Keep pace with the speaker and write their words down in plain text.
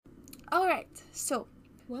All right. So,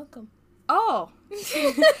 Welcome. oh,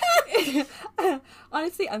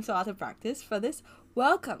 honestly, I'm so out of practice for this.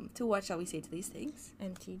 Welcome to What Shall We Say to These Things?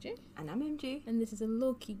 I'm TJ, And I'm MJ. and this is a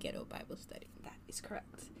low-key ghetto Bible study. That is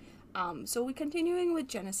correct. So we're continuing with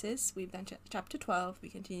Genesis. We've done chapter 12. We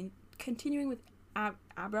continuing with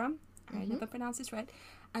Abram. I never pronounced this right.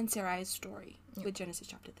 And Sarai's story with Genesis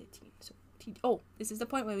chapter 13. So, this is the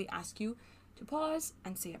point where we ask you to pause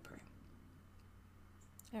and say a prayer.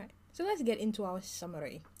 All right, so let's get into our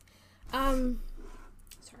summary. Sorry,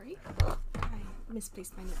 I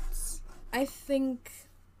misplaced my notes. I think,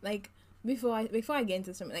 before I get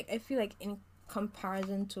into something, I feel like in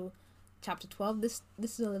comparison to chapter 12, this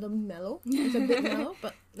is a little mellow. It's a bit mellow,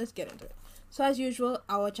 but let's get into it. So as usual,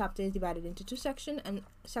 our chapter is divided into two sections,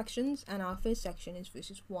 and our first section is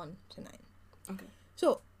verses 1 to 9. Okay.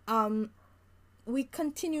 So, we're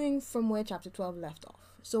continuing from where chapter 12 left off.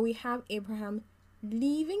 So we have Abraham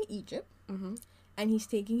leaving Egypt, and he's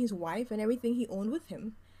taking his wife and everything he owned with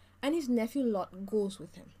him, and his nephew Lot goes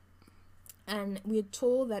with him. And we're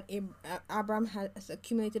told that Abraham has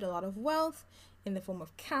accumulated a lot of wealth in the form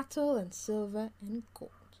of cattle and silver and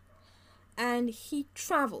gold. And he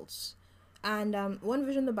travels. And one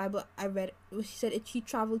version of the Bible I read, he said he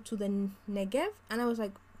traveled to the Negev. And I was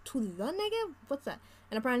like, to the Negev? What's that?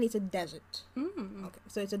 And apparently it's a desert. Okay,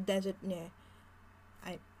 so it's a desert near...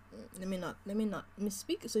 Let me not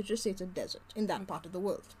misspeak. So just say it's a desert in that part of the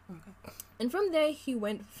world. Okay. And from there, he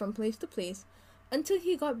went from place to place until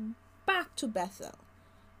he got back to Bethel,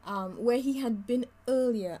 where he had been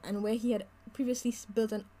earlier and where he had previously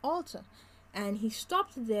built an altar. And he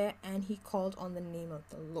stopped there and he called on the name of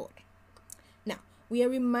the Lord. Now, we are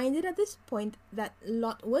reminded at this point that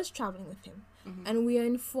Lot was traveling with him. And we are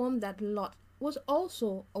informed that Lot was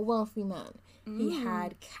also a wealthy man. He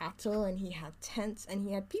had cattle and he had tents and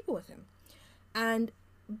he had people with him. And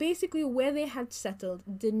basically where they had settled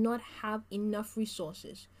did not have enough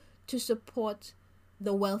resources to support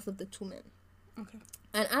the wealth of the two men. Okay.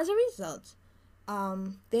 And as a result,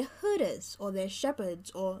 their herders or their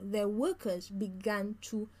shepherds or their workers began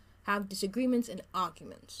to have disagreements and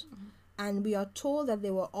arguments. And we are told that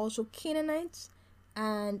they were also Canaanites,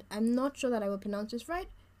 and I'm not sure that I will pronounce this right,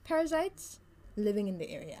 Perizzites, living in the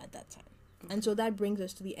area at that time. And so that brings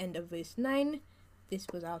us to the end of verse 9. This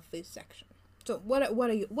was our first section. So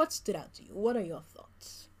what stood out to you? What are your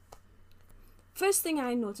thoughts? First thing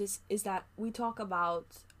I noticed is that we talk about,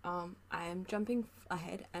 I am jumping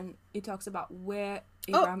ahead, and it talks about where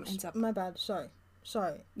Abraham ends up. My bad. Sorry.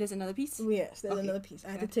 There's another piece? Yes, there's another piece.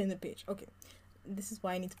 I had to turn the page. Okay. This is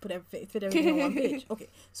why I need to fit everything on one page. Okay.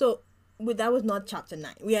 So that was not chapter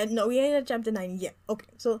 9. We ain't at chapter 9 yet. Okay.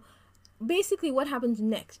 So basically what happens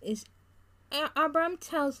next is Abraham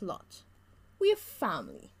tells Lot, we're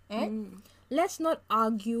family, right? Let's not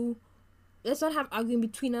argue. Let's not have arguing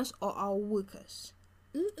between us or our workers.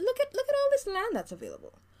 Look at all this land that's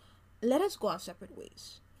available. Let us go our separate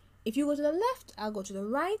ways. If you go to the left, I'll go to the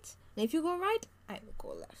right. And if you go right, I will go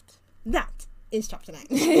left. That is chapter 9.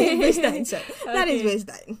 Verse 9, sir. That is verse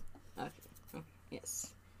 9. Okay.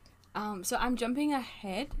 Yes. So I'm jumping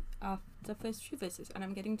ahead of the first few verses, and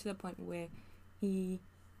I'm getting to the point where he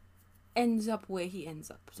ends up where he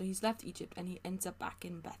ends up. So he's left Egypt and he ends up back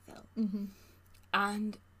in Bethel.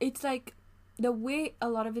 And it's like the way a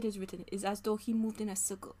lot of it is written is as though he moved in a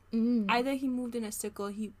circle. Either he moved in a circle,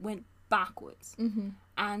 he went backwards.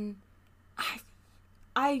 And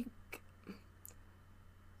I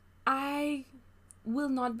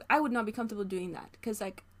would not be comfortable doing that, because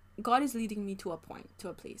like God is leading me to a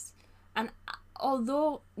place, and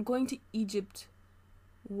although going to Egypt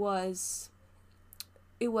was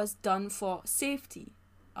done for safety,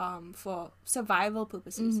 for survival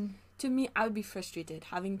purposes, to me I would be frustrated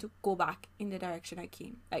having to go back in the direction I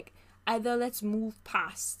came. Like, either let's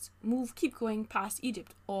keep going past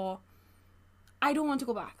Egypt, or I don't want to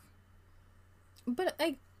go back. But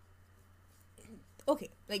okay,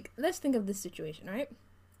 let's think of this situation, right?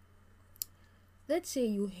 Let's say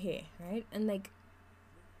you're here, right? And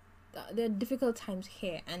there are difficult times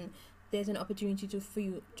here, and there's an opportunity for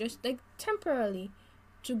you just temporarily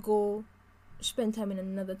to go spend time in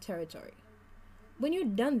another territory. When you're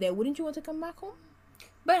done there, wouldn't you want to come back home?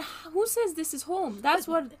 But who says this is home?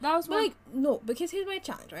 No, because here's my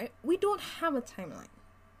challenge, right? We don't have a timeline.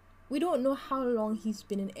 We don't know how long he's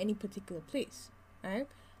been in any particular place, right?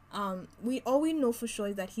 All we know for sure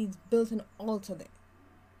is that he's built an altar there.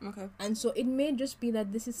 Okay. And so it may just be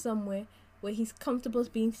that this is somewhere where he's comfortable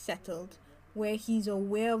being settled, where he's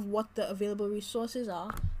aware of what the available resources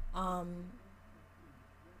are.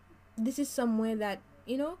 This is somewhere that,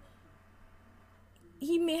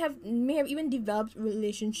 he may have even developed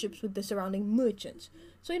relationships with the surrounding merchants.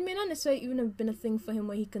 So it may not necessarily even have been a thing for him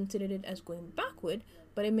where he considered it as going backward,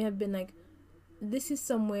 but it may have been like, this is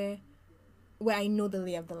somewhere where I know the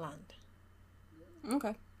lay of the land.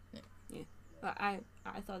 Okay. Yeah. I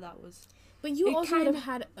thought that was. But you also would have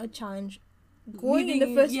had a challenge going in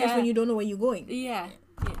the first place when you don't know where you're going. Yeah.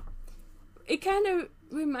 It kind of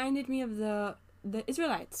reminded me of the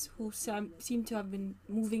Israelites who seem to have been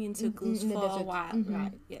moving in circles for a while,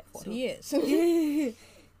 right? Yeah, 40 years.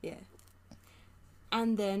 Yeah.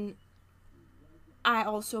 And then I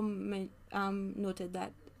also noted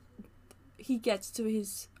that he gets to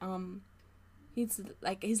his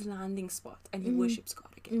landing spot and he worships God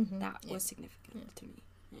again. That was significant to me.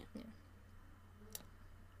 Yeah.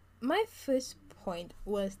 My first point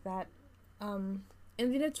was that in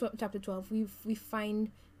Leviticus chapter 12 we find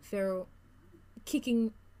Pharaoh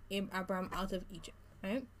kicking Abraham out of Egypt,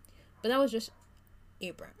 right? But that was just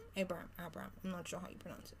Abraham. I'm not sure how you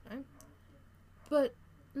pronounce it, right? But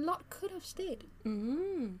Lot could have stayed.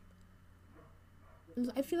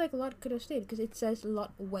 I feel like Lot could have stayed because it says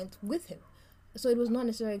Lot went with him. So it was not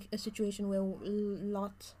necessarily a situation where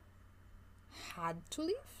Lot had to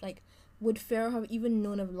leave. Like, would Pharaoh have even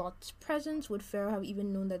known of Lot's presence? Would Pharaoh have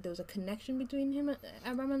even known that there was a connection between him,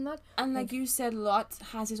 Abraham, and Lot? And like you said, Lot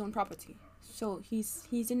has his own property. So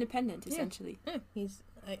he's independent, essentially. Yeah, he's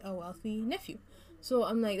a wealthy nephew. So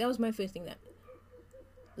I'm like, that was my first thing, that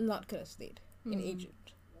Lot could have stayed in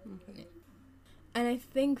Egypt. Okay. Yeah. And I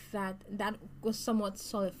think that was somewhat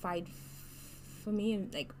solidified for me,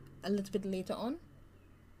 like, a little bit later on.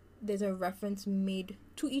 There's a reference made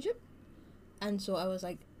to Egypt. And so I was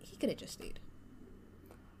like, he could have just stayed.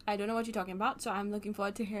 I don't know what you're talking about, so I'm looking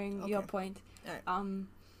forward to hearing your point. All right.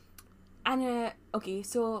 And okay,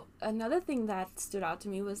 so another thing that stood out to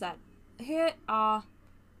me was that here are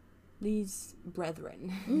these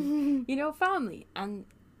brethren, family, and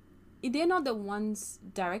they're not the ones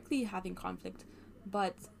directly having conflict,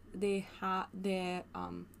 but they have their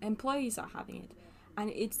employees are having it,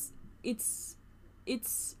 and it's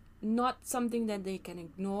not something that they can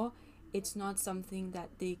ignore. It's not something that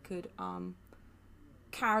they could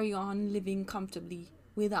carry on living comfortably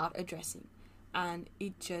without addressing. And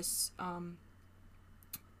it just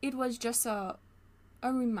it was just a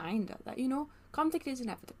reminder that conflict is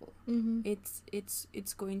inevitable.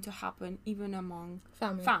 It's going to happen even among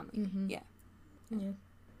family. Yeah. Yep.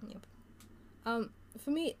 For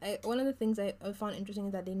me, one of the things I found interesting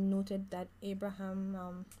is that they noted that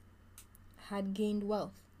Abraham had gained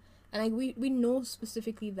wealth, and we know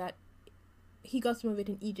specifically that he got some of it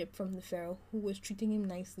in Egypt from the Pharaoh, who was treating him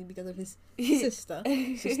nicely because of his sister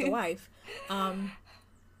wife.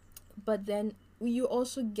 But then you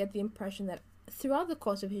also get the impression that throughout the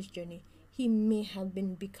course of his journey, he may have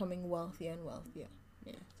been becoming wealthier and wealthier.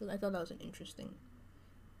 Yeah. So I thought that was an interesting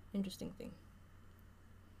thing.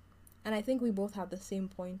 And I think we both have the same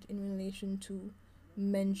point in relation to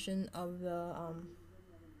mention of the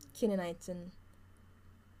Canaanites and.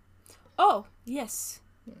 Oh yes.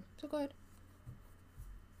 Yeah. So go ahead.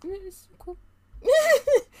 It's cool.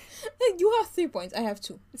 You have 3 points. I have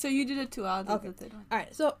 2. So you did it too. I'll do the third one. All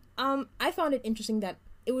right. So I found it interesting that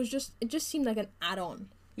it just seemed like an add-on.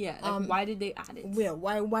 Yeah. Why did they add it? Well,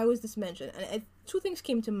 why was this mentioned? And 2 things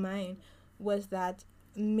came to mind. Was that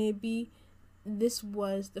maybe this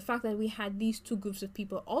was the fact that we had these 2 groups of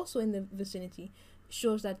people also in the vicinity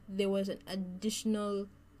shows that there was an additional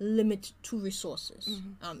limit to resources.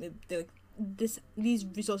 These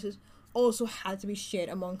resources also had to be shared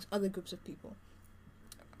amongst other groups of people.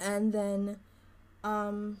 And then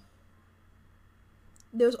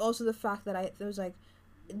there was also the fact that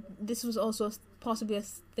this was also possibly a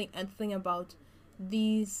thing about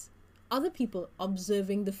these other people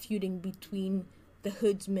observing the feuding between the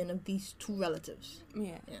herdsmen of these 2 relatives.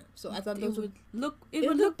 Yeah. So I thought those would look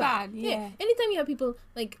bad. Yeah. Anytime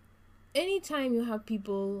you have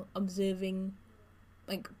people observing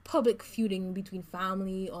like public feuding between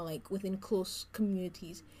family or like within close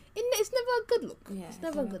communities, it's never a good look. Yeah, it's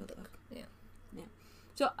never a good look. Yeah.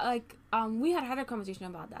 So we had a conversation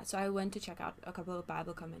about that. So I went to check out a couple of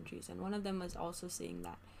Bible commentaries, and one of them was also saying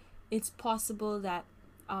that it's possible that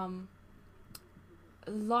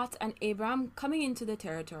Lot and Abraham coming into the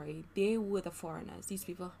territory, they were the foreigners. These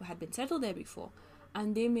people who had been settled there before,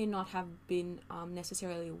 and they may not have been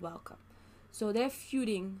necessarily welcome. So their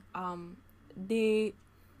feuding, their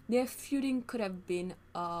feuding could have been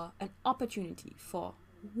an opportunity for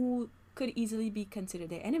who could easily be considered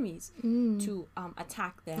their enemies to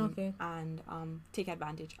attack them and take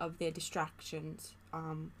advantage of their distractions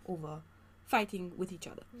over fighting with each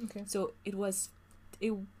other. So it was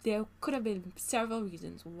there could have been several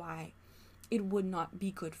reasons why it would not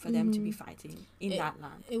be good for them to be fighting in that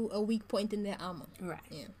land. A weak point in their armor. Right.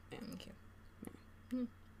 Yeah. Yeah. Okay. Yeah.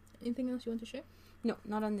 Anything else you want to share? No,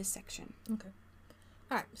 not on this section. Okay.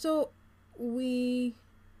 All right. So we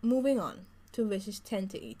moving on to verses 10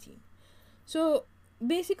 to 18. So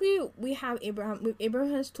basically, we have Abraham.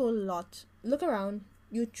 Abraham has told Lot, "Look around,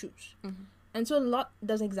 you choose." Mm-hmm. And so Lot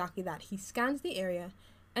does exactly that. He scans the area,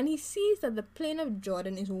 and he sees that the plain of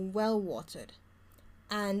Jordan is well watered.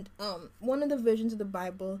 And one of the versions of the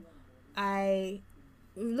Bible, I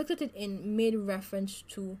looked at it and made reference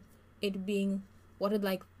to it being watered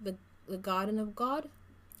like the Garden of God,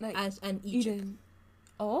 Like as an Egypt. Eden.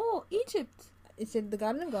 Oh, Egypt. It said the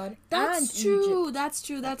Garden of God. That's and true. Egypt, That's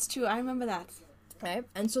true. That's true. I remember that. right?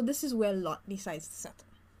 And so this is where Lot decides to settle.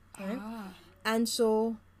 Right? Ah. And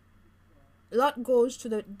so Lot goes to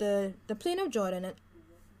the plain of Jordan, and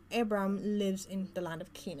Abraham lives in the land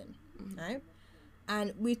of Canaan. Right?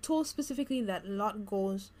 And we're told specifically that Lot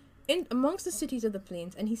goes in amongst the cities of the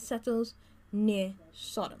plains, and he settles near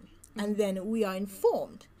Sodom. And then we are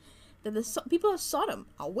informed that the people of Sodom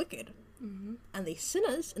are wicked, and they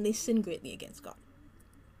sinners, and they sin greatly against God.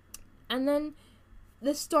 And then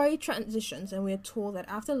the story transitions, and we are told that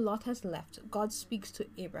after Lot has left, God speaks to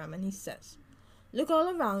Abraham, and he says, "Look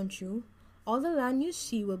all around you. All the land you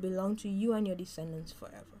see will belong to you and your descendants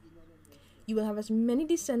forever. You will have as many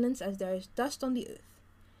descendants as there is dust on the earth.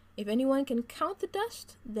 If anyone can count the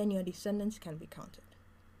dust, then your descendants can be counted."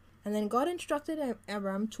 And then God instructed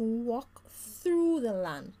Abraham to walk through the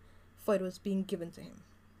land, for it was being given to him.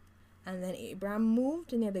 And then Abraham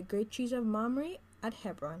moved near the great trees of Mamre at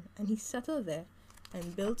Hebron, and he settled there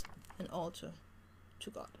and built an altar to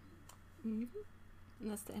God. And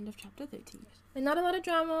that's the end of chapter 13. And not a lot of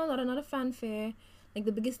drama, not a lot of fanfare. Like,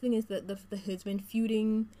 the biggest thing is that the herdsmen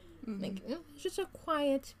feuding. Like, it's just a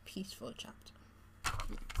quiet, peaceful chapter.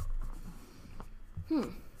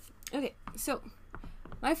 Okay, so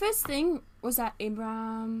my first thing was that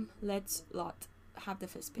Abraham lets Lot have the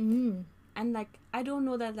first pick. And like, I don't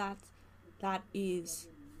know that is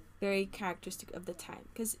very characteristic of the time,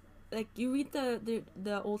 because like you read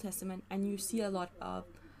the Old Testament and you see a lot of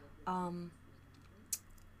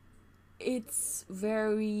it's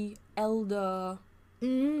very elder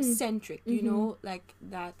centric, you know, like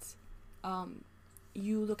that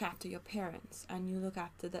you look after your parents and you look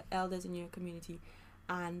after the elders in your community,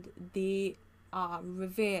 and they are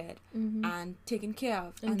revered and taken care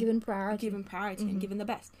of and given priority and given the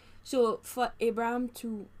best. So for Abraham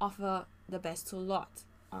to offer the best to Lot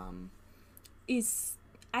is,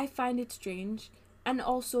 I find it strange. And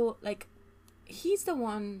also, like, he's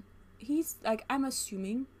like, I'm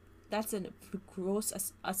assuming that's a gross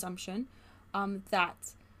assumption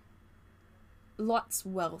that Lot's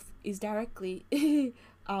wealth is directly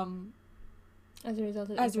as a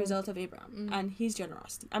result of Abraham and his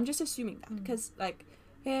generosity. I'm just assuming that because like,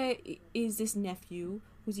 here is this nephew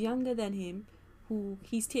who's younger than him, who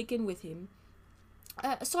he's taken with him,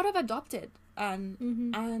 sort of adopted,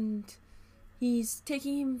 and he's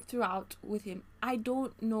taking him throughout with him. I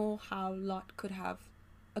don't know how Lot could have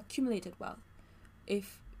accumulated wealth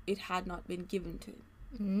if it had not been given to him.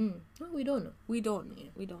 Well, we don't know. We don't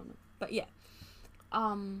know. But yeah.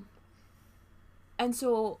 And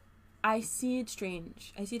so I see it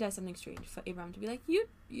strange. I see it as something strange for Abraham to be like, you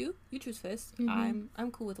choose first.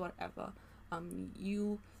 I'm cool with whatever.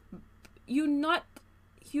 You're not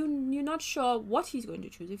sure what he's going to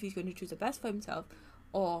choose, if he's going to choose the best for himself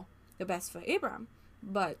or the best for Abraham,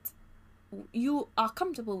 but you are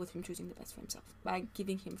comfortable with him choosing the best for himself by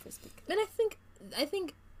giving him first pick. Then I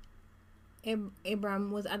think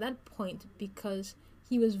Abraham was at that point because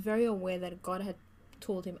he was very aware that God had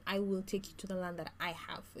told him, "I will take you to the land that I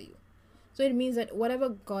have for you." So it means that whatever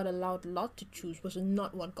God allowed Lot to choose was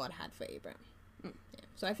not what God had for Abraham. Yeah.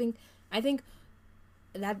 So I think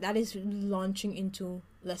that is launching into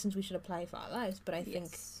lessons we should apply for our lives. But I think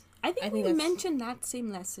we mentioned that same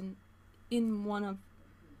lesson in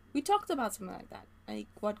we talked about something like that, like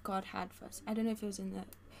what God had for us. I don't know if it was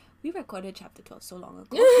we recorded chapter 12 so long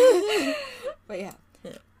ago. But yeah.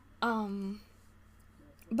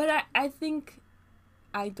 But I think,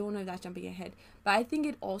 I don't know if that's jumping ahead, but I think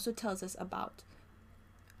it also tells us about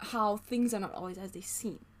how things are not always as they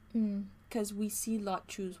seem. Because we see Lot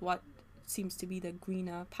choose what seems to be the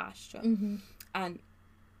greener pasture. And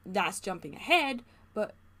that's jumping ahead,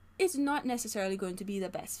 but it's not necessarily going to be the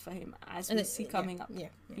best for him, as we see coming up.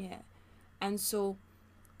 Yeah. And so,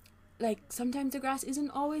 like, sometimes the grass isn't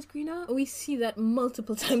always greener. We see that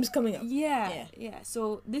multiple times coming up. Yeah.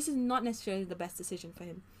 So this is not necessarily the best decision for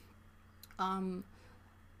him.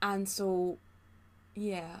 And so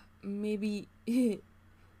yeah, maybe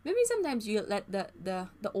sometimes you let the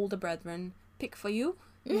older brethren pick for you,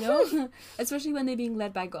 you know, especially when they're being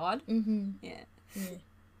led by God. Yeah.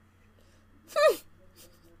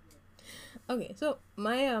 Okay, so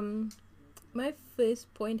my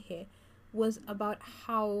first point here was about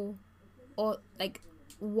how, or like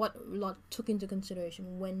what Lot took into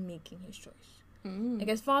consideration when making his choice. Like,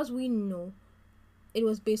 as far as we know, it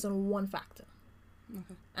was based on one factor,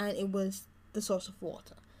 and it was the source of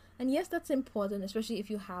water. And yes, that's important, especially if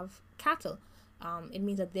you have cattle. It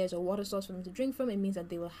means that there's a water source for them to drink from. It means that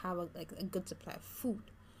they will have a good supply of food.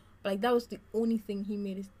 But like, that was the only thing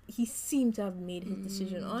he seemed to have made his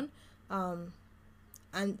decision on.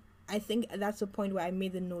 And I think that's the point where I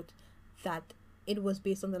made the note that it was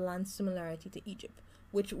based on the land's similarity to Egypt,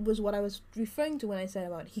 which was what I was referring to when I said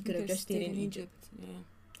about he could have just stayed in Egypt. Yeah.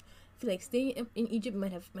 I feel like staying in Egypt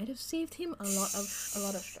might have saved him a lot of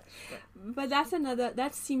stress. But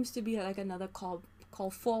that seems to be like another call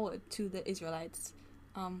forward to the Israelites.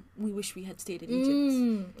 We wish we had stayed in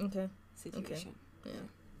Egypt. Okay. Situation. Okay. Yeah.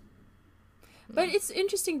 But it's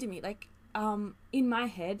interesting to me, like, in my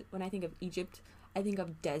head, when I think of Egypt, I think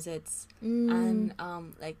of deserts and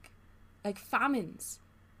like famines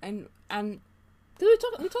and we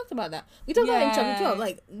talked about that. We talked about it in chapter 12,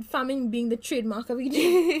 like famine being the trademark of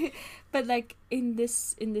Egypt. But like in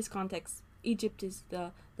this context, Egypt is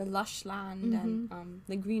the lush land and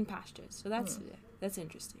the green pastures. So that's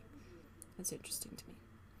interesting. That's interesting to me.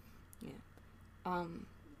 Yeah.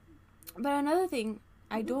 But another thing,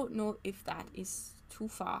 I don't know if that is too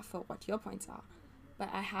far for what your points are, but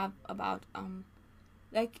I have about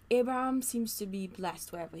like Abraham seems to be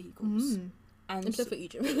blessed wherever he goes. And except for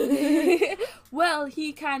Egypt. Well,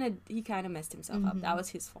 he kind of messed himself up. That was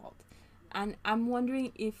his fault. And I'm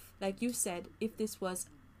wondering if, like you said, if this was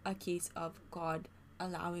a case of God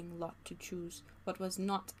allowing Lot to choose what was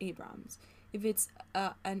not Abraham's. If it's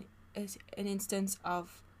an instance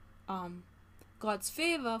of God's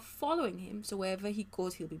favor following him, so wherever he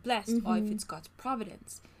goes he'll be blessed, or if it's God's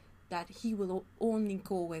providence that he will only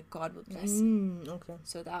go where God will bless him. Okay.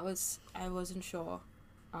 So I wasn't sure.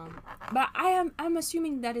 But I'm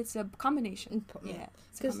assuming that it's a combination. Yeah,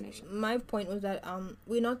 it's a combination. My point was that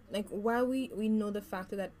we're not like, while we know the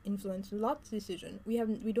factor that influenced Lot's decision, we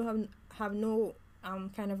don't have no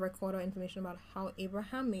kind of record or information about how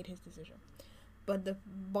Abraham made his decision. But the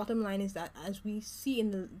bottom line is that, as we see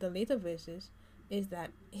in the later verses, is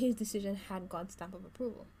that his decision had God's stamp of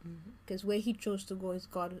approval, because where he chose to go is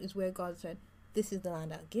where God said, "This is the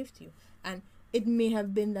land I'll give to you." And it may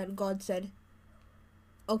have been that God said,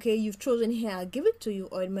 "Okay, you've chosen here, I'll give it to you,"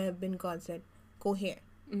 or it may have been God said, "Go here."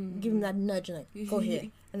 Give him that nudge, like, "Go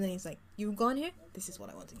here," and then he's like, "You've gone here. This is what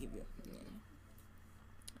I want to give you."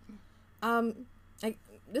 Like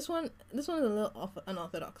this one is a little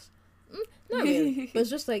unorthodox. Not really, but it's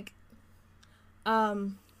just like,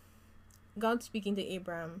 God speaking to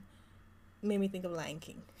Abraham made me think of Lion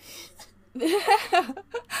King.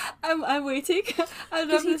 I'm waiting.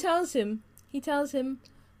 Because he tells him,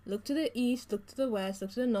 look to the east, look to the west,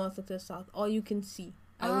 look to the north, look to the south. All you can see,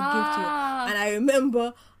 I will give to you. And I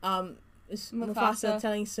remember Mufasa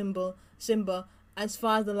telling Simba, as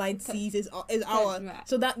far as the light sees is our. Right.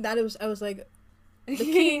 So I was like,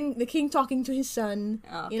 the king talking to his son,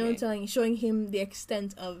 showing him the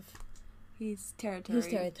extent of his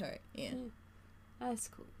territory. Yeah. That's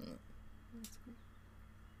cool.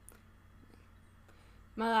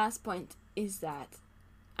 My last point is that,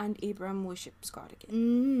 and Abraham worships God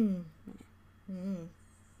again.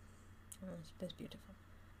 That's beautiful.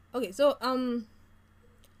 Okay, so I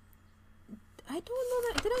don't know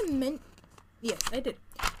that. Did I mention? Yes, I did.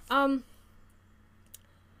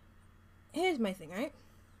 Here's my thing, right?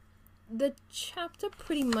 The chapter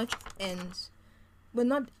pretty much ends, but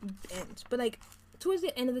not ends, but like towards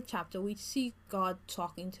the end of the chapter, we see God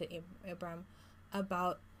talking to Abraham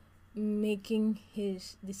about making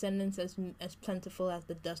his descendants as plentiful as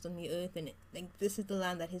the dust on the earth, and like this is the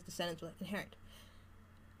land that his descendants will inherit.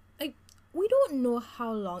 Like, we don't know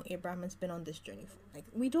how long Abraham has been on this journey for. Like,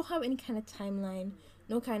 we don't have any kind of timeline,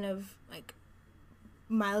 no kind of like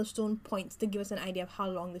milestone points to give us an idea of how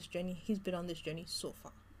long he's been on this journey so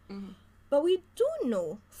far. But we do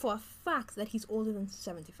know for a fact that he's older than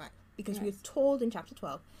 75, because we're told in chapter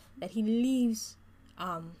 12 that he leaves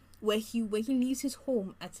where he leaves his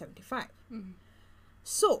home at 75.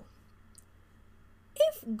 So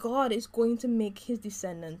if God is going to make his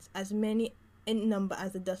descendants as many in number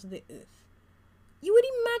as the dust of the earth, you would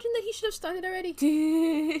imagine that he should have started already.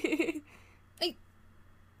 Like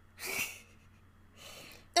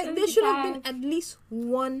there should have been at least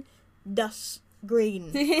one dust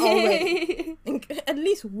grain already. At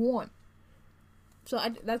least one. So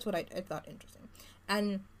that's what I thought interesting.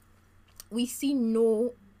 And we see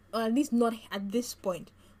no, or at least not at this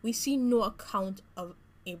point, we see no account of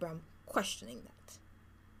Abraham questioning that.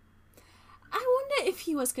 I wonder if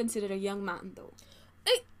he was considered a young man though.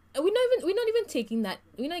 We're not even taking that.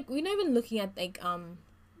 We're not even looking at like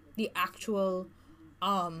the actual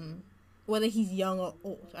whether he's young or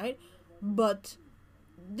old, right? But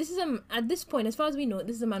this is at this point, as far as we know,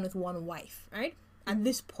 this is a man with one wife, right? At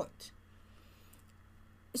this point.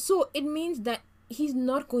 So it means that he's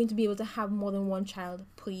not going to be able to have more than one child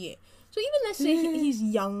per year. So even let's say he's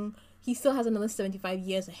young, he still has another 75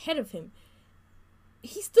 years ahead of him.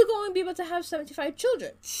 He's still going to be able to have 75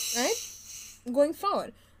 children, right? Going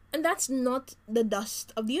forward. And that's not the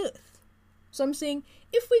dust of the earth. So I'm saying,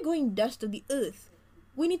 if we're going dust of the earth,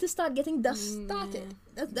 we need to start getting dust started.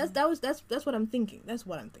 That's what I'm thinking. That's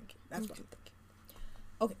what I'm thinking.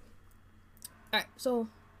 Okay. Alright, so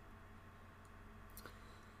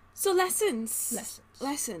lessons.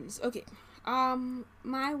 Okay.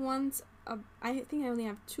 My ones, I think I only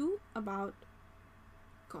have two about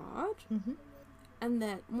God. Mm-hmm. And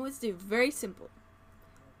then mostly very simple.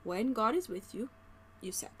 When God is with you,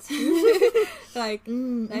 you set. Like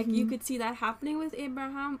you could see that happening with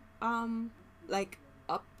Abraham.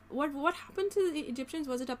 What happened to the Egyptians?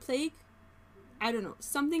 Was it a plague? I don't know.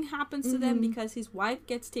 Something happens to them because his wife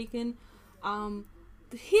gets taken.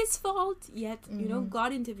 His fault, yet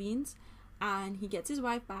God intervenes and he gets his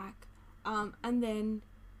wife back. And then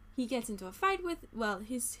he gets into a fight with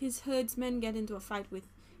his herdsmen get into a fight with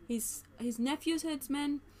his nephew's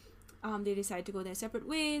herdsmen. They decide to go their separate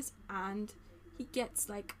ways, and he gets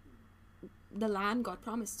like the land God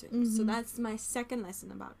promised to him. So that's my second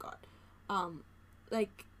lesson about God.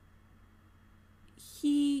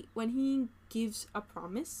 When he gives a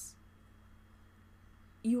promise,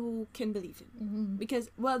 you can believe him. Because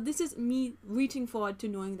this is me reaching forward to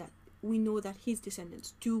knowing that we know that his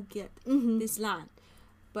descendants do get this land,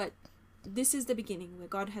 but this is the beginning where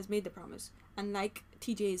God has made the promise. And like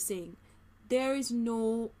TJ is saying, there is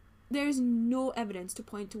no evidence to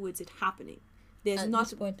point towards it happening. There's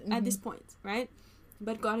not at this point, right?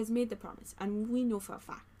 But God has made the promise, and we know for a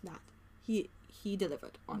fact that he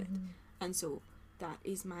delivered on it. And so that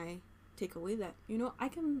is my takeaway, that I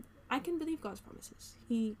can believe God's promises.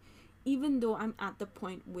 Even though I'm at the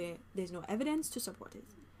point where there's no evidence to support it,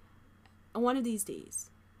 one of these days,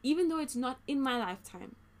 even though it's not in my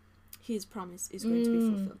lifetime, his promise is going to be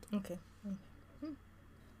fulfilled. Okay.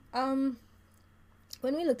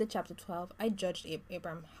 When we looked at chapter 12, I judged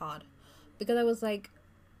Abraham hard, because I was like,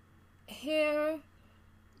 here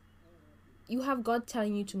you have God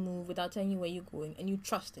telling you to move without telling you where you're going, and you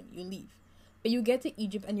trust him, you leave. But you get to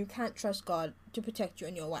Egypt and you can't trust God to protect you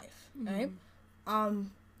and your wife, right?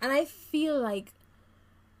 And I feel like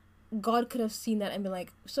God could have seen that and been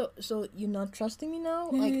like, so you're not trusting me now?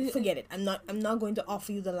 Like, forget it. I'm not going to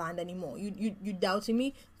offer you the land anymore. You doubting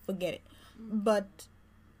me? Forget it. But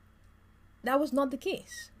that was not the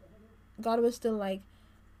case. God was still like,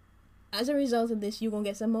 as a result of this, you're gonna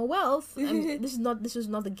get some more wealth. This was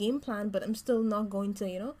not the game plan, but I'm still not going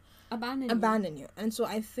to, abandon you. And so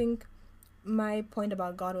I think my point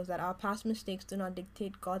about God was that our past mistakes do not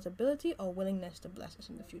dictate God's ability or willingness to bless us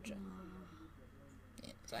in the future.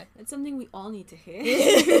 It's something we all need to hear.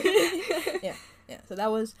 Yeah. So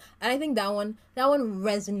that was, and I think that one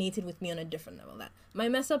resonated with me on a different level. That my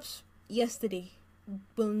mess ups yesterday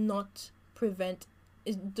will not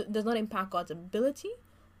does not impact God's ability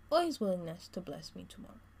or his willingness to bless me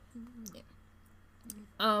tomorrow. That's beautiful.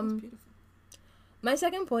 My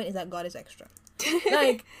second point is that God is extra.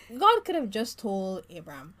 Like, God could have just told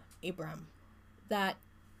Abraham that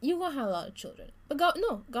you're gonna have a lot of children, but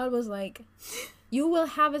God was like, you will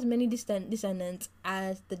have as many descendants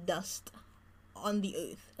as the dust on the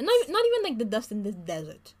earth, and not even like the dust in this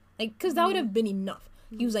desert, like, because that would have been enough.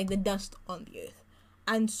 He was like, the dust on the earth.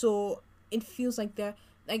 And so it feels like they're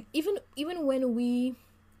like, even when we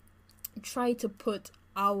try to put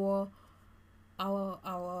our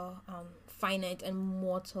finite and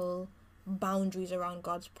mortal boundaries around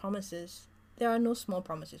God's promises, there are no small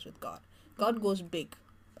promises with God. God goes big,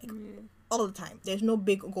 like, all the time. There's no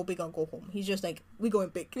go big or go home. He's just like, we're going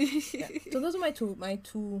big. Yeah. So those are my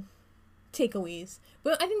two takeaways.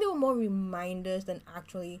 But I think they were more reminders than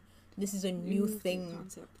actually this is a new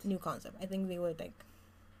concept. I think they were like,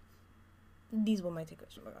 these were my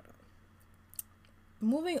takeaways from God.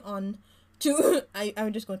 Moving on to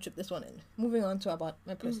I'm just gonna chip this one in. Moving on to about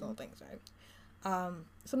my personal things, right?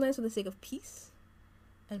 Sometimes for the sake of peace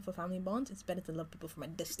and for family bonds, it's better to love people from a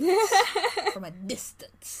distance.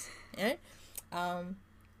 Right? I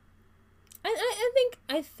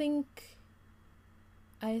think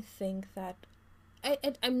that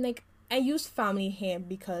I'm like, I use family here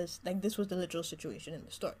because like this was the literal situation in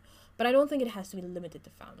the story, but I don't think it has to be limited to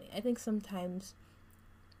family. I think sometimes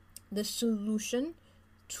the solution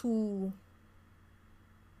to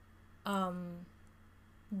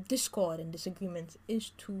discord and disagreements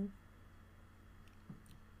is to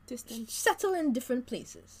Distance. settle in different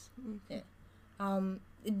places. It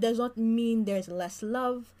does not mean there's less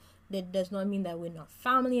love. That does not mean that we're not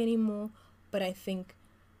family anymore. But I think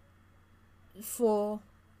for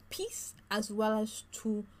peace, as well as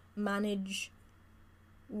to manage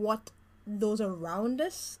what those around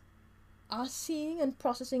us are seeing and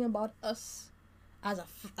processing about us as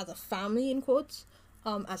a family in quotes,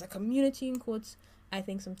 as a community in quotes, I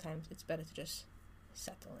think sometimes it's better to just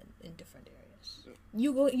settle in different areas.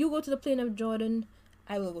 You go to the plain of Jordan,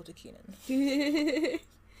 I will go to Canaan.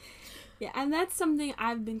 Yeah, and that's something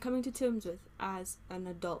I've been coming to terms with as an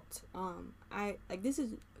adult. I like, this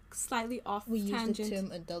is slightly off tangent. Use the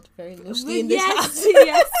term adult very loosely in this house.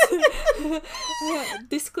 Yes.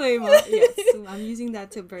 Disclaimer. Yes, I'm using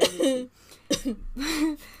that term very loosely.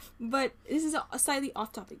 But this is a slightly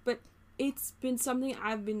off topic. But it's been something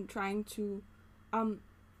I've been trying to.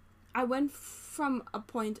 I went from a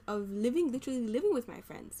point of literally living with my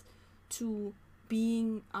friends, to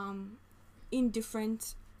being in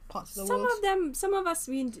different parts of the world. Some of us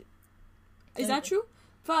is that true?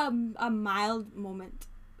 For a mild moment,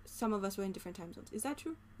 some of us were in different time zones. Is that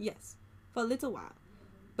true? Yes, for a little while,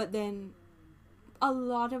 but then a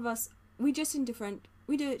lot of us we do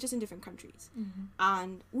it just in different countries,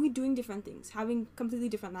 and we're doing different things, having completely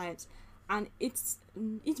different lives, and it's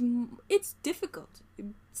difficult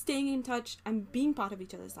staying in touch and being part of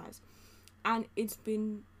each other's lives, and it's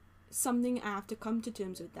been something I have to come to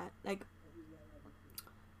terms with, that like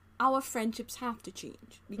our friendships have to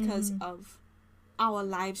change because of our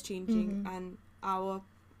lives changing, and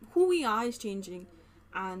who we are is changing,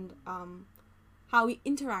 and how we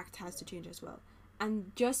interact has to change as well.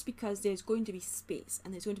 And just because there's going to be space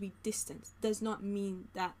and there's going to be distance does not mean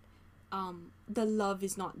that the love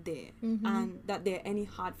is not there, and that there are any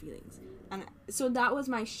hard feelings. And so that was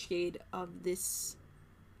my shade of this,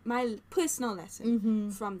 my personal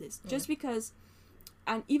lesson from this. Just because,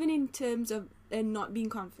 and even in terms of there not being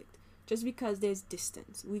conflict, just because there's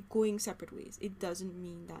distance, we're going separate ways, it doesn't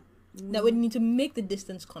mean that we need to make the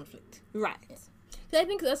distance conflict. Right. Yeah. So I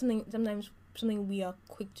think that's something we are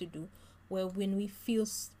quick to do, where when we feel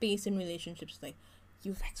space in relationships, like,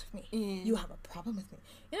 you vex with me, you have a problem with me,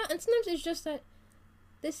 and sometimes it's just that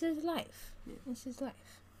this is life. This is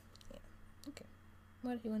life. Yeah. Okay.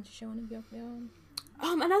 What do you want to share? One of your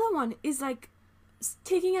another one is like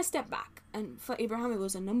taking a step back, and for Abraham it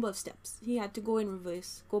was a number of steps. He had to go in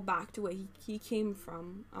reverse, go back to where he came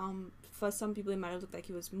from. For some people it might have looked like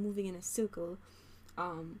he was moving in a circle.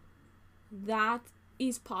 That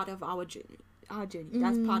is part of our journey.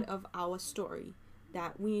 That's part of our story,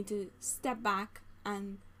 that we need to step back,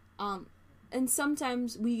 and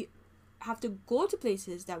sometimes we have to go to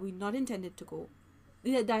places that we're not intended to go.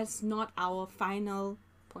 That's not our final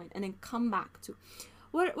point, and then come back to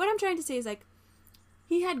what I'm trying to say is, like,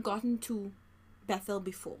 he had gotten to Bethel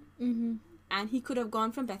before, and he could have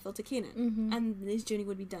gone from Bethel to Canaan, and his journey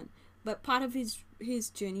would be done. But part of his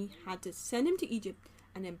journey had to send him to Egypt,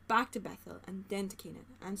 and then back to Bethel, and then to Canaan.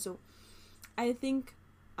 And so I think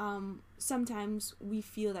sometimes we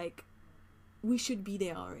feel like we should be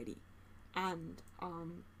there already, and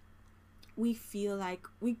we feel like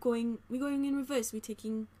we're going in reverse. We take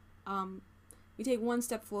one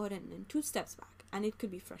step forward and then 2 steps back, and it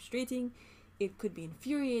could be frustrating, it could be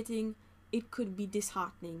infuriating, it could be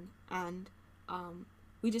disheartening, and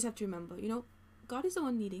we just have to remember, God is the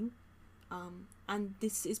one leading, and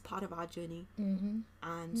this is part of our journey,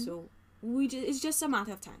 and so it's just a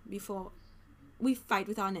matter of time before we fight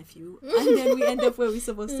with our nephew, and then we end up where we're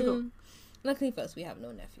supposed to go. Luckily for us, we have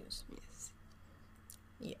no nephews.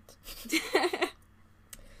 Yes. Yet.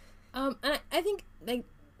 And I think,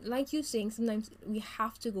 like you're saying, sometimes we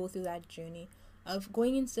have to go through that journey of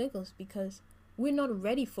going in circles because we're not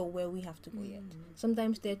ready for where we have to go yet.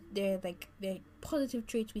 Sometimes they're positive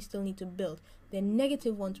traits we still need to build. They're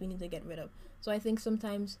negative ones we need to get rid of. So I think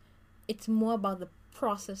sometimes it's more about the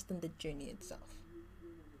process than the journey itself.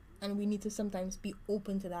 And we need to sometimes be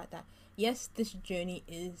open to that yes, this journey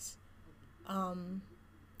is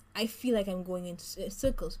I feel like I'm going in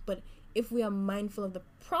circles, but if we are mindful of the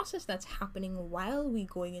process that's happening while we're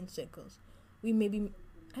going in circles, we may be,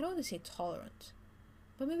 I don't want to say tolerant,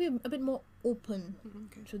 but maybe a bit more open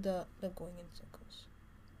to the going in circles.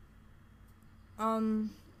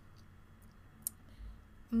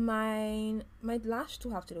 my last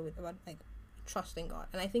two have to do with about like trusting God,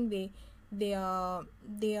 and I think they are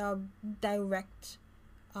direct.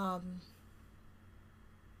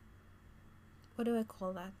 What do I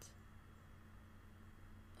call that?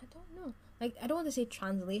 I don't know. Like, I don't want to say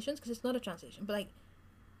translations because it's not a translation, but like,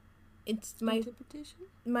 it's interpretation.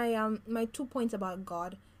 My 2 points about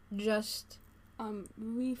God, just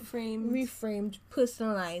reframed,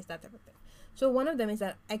 personalized, that type of thing. So one of them is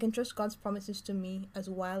that I can trust God's promises to me as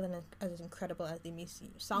wild and as incredible as they may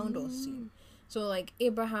sound or seem. So like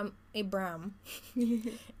Abraham could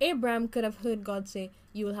have heard God say,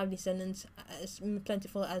 "You will have descendants as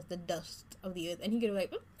plentiful as the dust of the earth," and he could have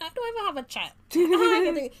like, "I don't ever have a child," you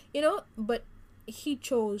know. But he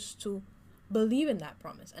chose to believe in that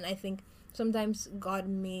promise, and I think sometimes God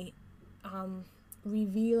may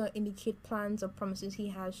reveal or indicate plans or promises He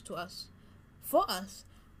has to us, for us,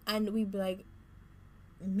 and we'd be like,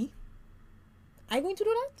 "Me? I going to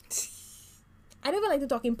do that?" I never like to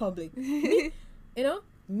talk in public. Me? You know,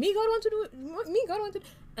 me God want to do it. Me God want to.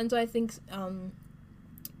 And so I think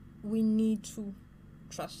we need to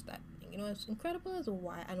trust that. You know, as incredible as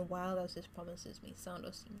wild as His promises may sound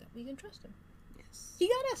or seem, that we can trust Him. Yes, He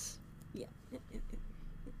got us. Yeah.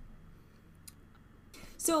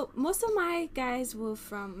 So most of my guys were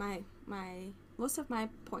from most of my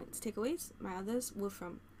points, takeaways. My others were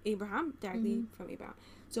from Abraham, directly from Abraham.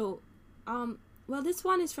 So, well, this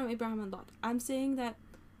one is from Abraham and Lot. I'm saying that,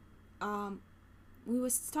 we were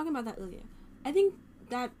talking about that earlier. I think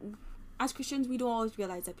that as Christians, we don't always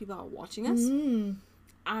realize that people are watching us,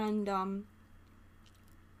 and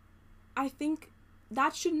I think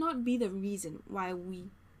that should not be the reason why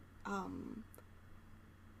we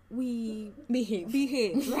behave,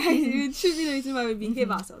 right? It should be the reason why we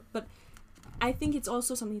behave ourselves. But I think it's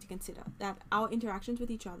also something to consider, that our interactions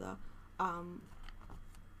with each other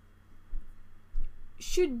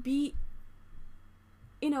should be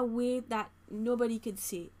in a way that nobody could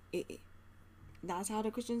say, that's how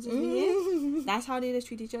the Christians behave. That's how they just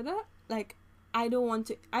treat each other. Like, I don't want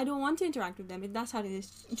to interact with them if that's how they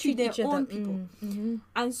just treat their own people.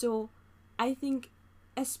 And so I think,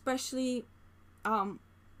 especially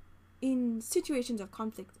in situations of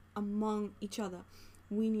conflict among each other,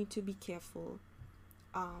 we need to be careful.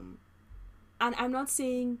 And I'm not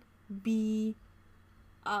saying be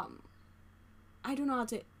I don't know how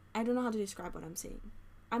to describe what I'm saying.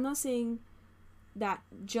 I'm not saying that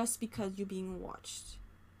just because you're being watched,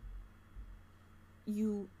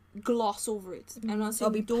 you gloss over it. I'm not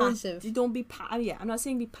saying be passive. Don't be I'm not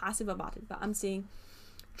saying be passive about it, but I'm saying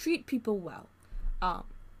treat people well,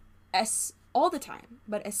 as all the time,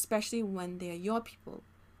 but especially when they're your people,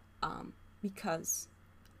 because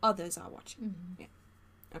others are watching. Yeah.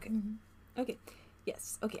 Okay. Okay.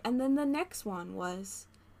 Yes. Okay. And then the next one was,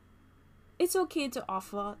 it's okay to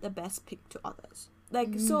offer the best pick to others.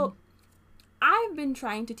 Like, so I've been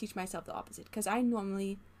trying to teach myself the opposite, because I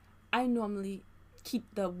normally keep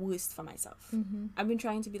the worst for myself. I've been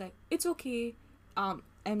trying to be like, it's okay,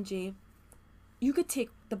 MJ, you could take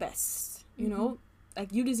the best, you know,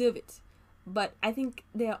 like, you deserve it. But I think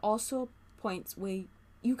there are also points where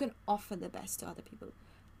you can offer the best to other people,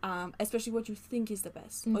 especially what you think is the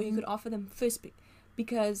best, or you could offer them first pick,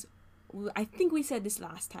 because I think we said this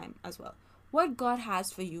last time as well. What God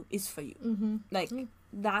has for you is for you. Like,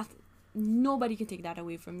 that, nobody can take that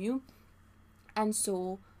away from you. And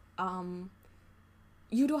so,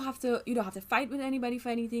 you don't have to fight with anybody for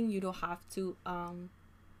anything. You don't have to,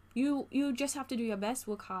 you just have to do your best,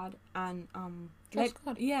 work hard, and let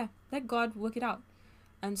God work it out.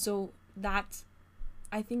 And so that,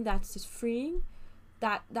 I think that's just freeing.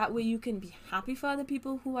 That way you can be happy for other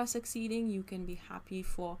people who are succeeding. You can be happy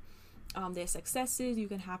for their successes. You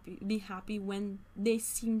can be happy when they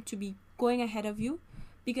seem to be going ahead of you,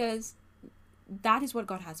 because that is what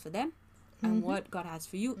God has for them, and what God has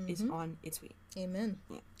for you is on its way. Amen.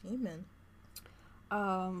 Yeah. Amen.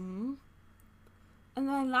 And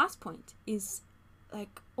my last point is,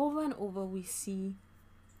 like, over and over we see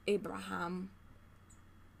Abraham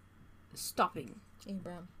stopping.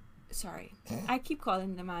 Sorry, I keep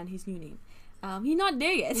calling the man his new name. He's not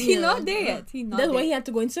there yet. He's not there yet. That's why he had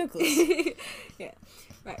to go in circles. Yeah,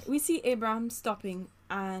 right. We see Abraham stopping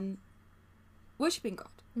and worshiping God,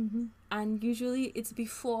 and usually it's at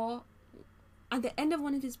the end of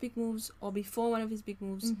one of his big moves or before one of his big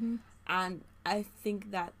moves. And I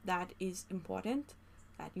think that is important.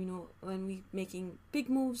 That, you know, when we making big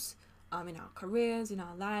moves, in our careers, in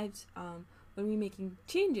our lives, when we're making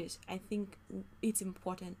changes, I think it's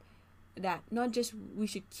important that not just we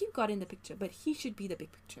should keep God in the picture, but He should be the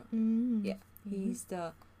big picture. He's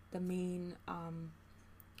the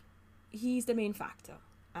main factor,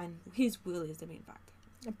 and His will is the main factor.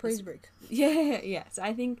 A praise break. Yeah. So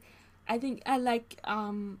I think I like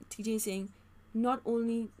TJ saying, not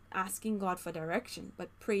only asking God for direction, but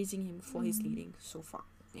praising Him for His leading so far.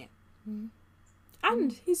 Yeah. Mm-hmm.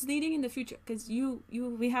 And His leading in the future, because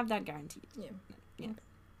we have that guaranteed. Yeah.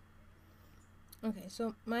 Okay,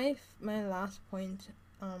 so my last point,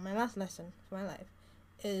 my last lesson for my life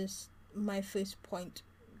is my first point,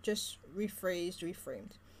 just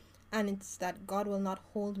reframed, and it's that God will not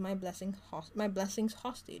hold my blessings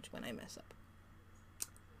hostage when I mess up.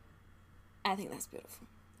 I think that's beautiful.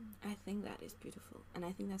 I think that is beautiful, and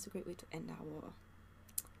I think that's a great way to end our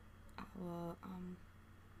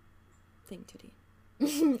thing today.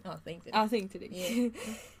 Our thing today. Yeah.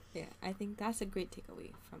 Yeah, I think that's a great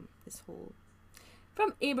takeaway from this whole,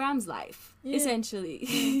 from Abraham's life, Yeah. essentially.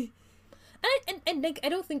 Yeah. And like I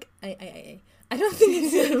don't think it's I don't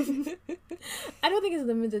think it's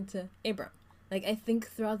limited to Abraham. Like I think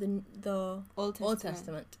throughout the Old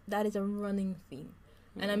Testament that is a running theme,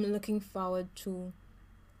 and I'm looking forward to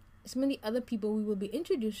so many other people we will be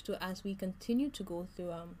introduced to as we continue to go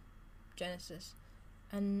through Genesis,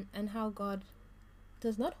 and how God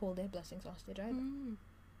does not hold their blessings hostage either.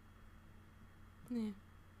 Yeah.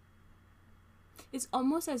 It's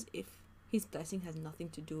almost as if His blessing has nothing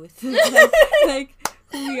to do with like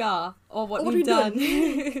who we are or what we've done.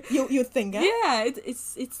 You think? Eh? Yeah, it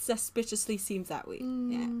suspiciously seems that way.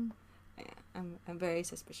 Yeah. I'm very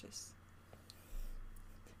suspicious.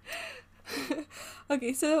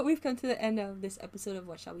 Okay, so we've come to the end of this episode of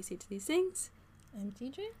What Shall We Say to These Things? I'm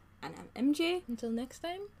TJ. And I'm MJ. Until next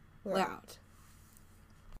time, We're out.